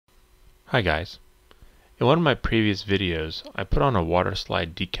Hi guys. In one of my previous videos, I put on a water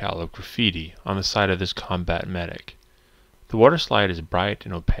slide decal of graffiti on the side of this combat medic. The water slide is bright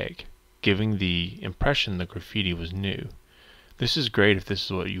and opaque, giving the impression the graffiti was new. This is great if this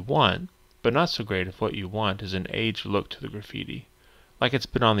is what you want, but not so great if what you want is an aged look to the graffiti, like it's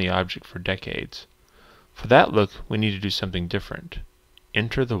been on the object for decades. For that look, we need to do something different.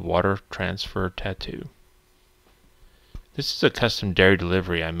 Enter the water transfer tattoo. This is a custom dairy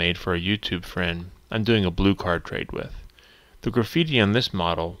delivery I made for a YouTube friend I'm doing a blue card trade with. The graffiti on this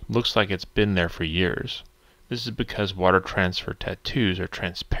model looks like it's been there for years. This is because water transfer tattoos are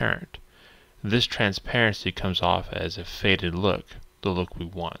transparent. This transparency comes off as a faded look, the look we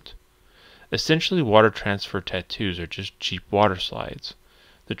want. Essentially, water transfer tattoos are just cheap water slides.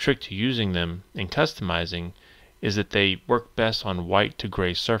 The trick to using them and customizing is that they work best on white to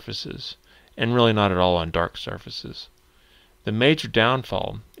gray surfaces, and really not at all on dark surfaces. The major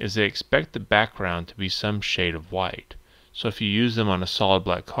downfall is they expect the background to be some shade of white, so if you use them on a solid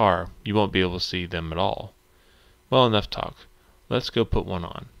black car, you won't be able to see them at all. Well, enough talk. Let's go put one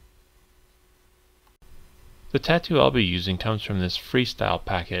on. The tattoo I'll be using comes from this freestyle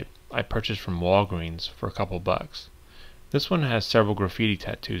packet I purchased from Walgreens for a couple bucks. This one has several graffiti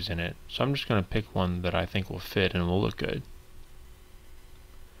tattoos in it, so I'm just going to pick one that I think will fit and will look good.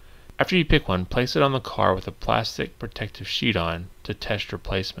 After you pick one, place it on the car with a plastic protective sheet on to test your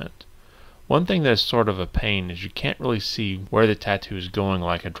placement. One thing that is sort of a pain is you can't really see where the tattoo is going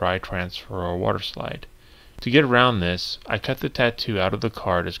like a dry transfer or a water slide. To get around this, I cut the tattoo out of the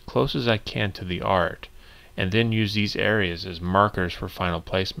card as close as I can to the art, and then use these areas as markers for final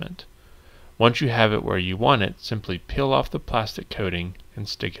placement. Once you have it where you want it, simply peel off the plastic coating and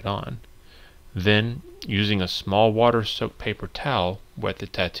stick it on. Then, using a small water-soaked paper towel, wet the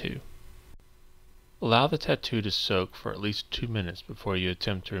tattoo. Allow the tattoo to soak for at least 2 minutes before you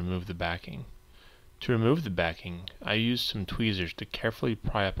attempt to remove the backing. To remove the backing, I used some tweezers to carefully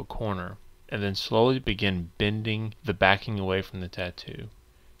pry up a corner and then slowly begin bending the backing away from the tattoo.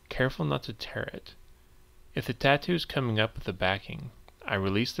 Careful not to tear it. If the tattoo is coming up with the backing, I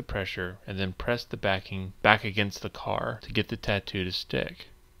release the pressure and then press the backing back against the car to get the tattoo to stick.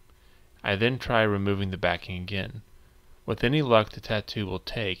 I then try removing the backing again. With any luck, the tattoo will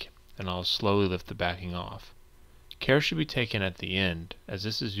take, and I'll slowly lift the backing off. Care should be taken at the end, as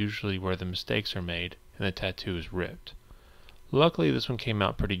this is usually where the mistakes are made and the tattoo is ripped. Luckily, this one came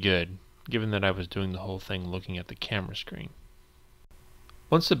out pretty good, given that I was doing the whole thing looking at the camera screen.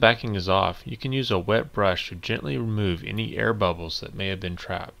 Once the backing is off, you can use a wet brush to gently remove any air bubbles that may have been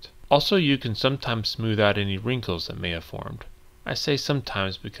trapped. Also, you can sometimes smooth out any wrinkles that may have formed. I say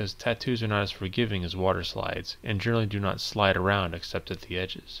sometimes because tattoos are not as forgiving as water slides and generally do not slide around except at the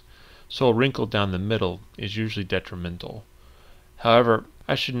edges, so a wrinkle down the middle is usually detrimental. However,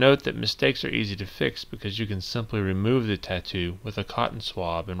 I should note that mistakes are easy to fix because you can simply remove the tattoo with a cotton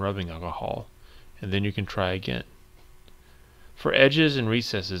swab and rubbing alcohol, and then you can try again. For edges and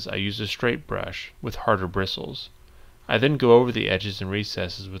recesses, I use a straight brush with harder bristles. I then go over the edges and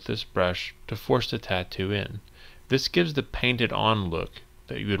recesses with this brush to force the tattoo in. This gives the painted on look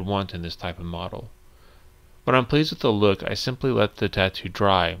that you would want in this type of model. When I'm pleased with the look, I simply let the tattoo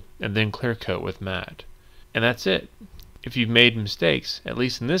dry and then clear coat with matte. And that's it. If you've made mistakes, at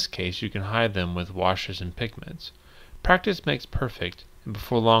least in this case, you can hide them with washes and pigments. Practice makes perfect, and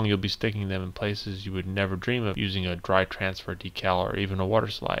before long you'll be sticking them in places you would never dream of using a dry transfer decal or even a water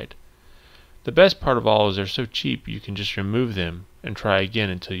slide. The best part of all is they're so cheap you can just remove them and try again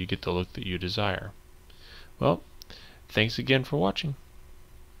until you get the look that you desire. Well, thanks again for watching.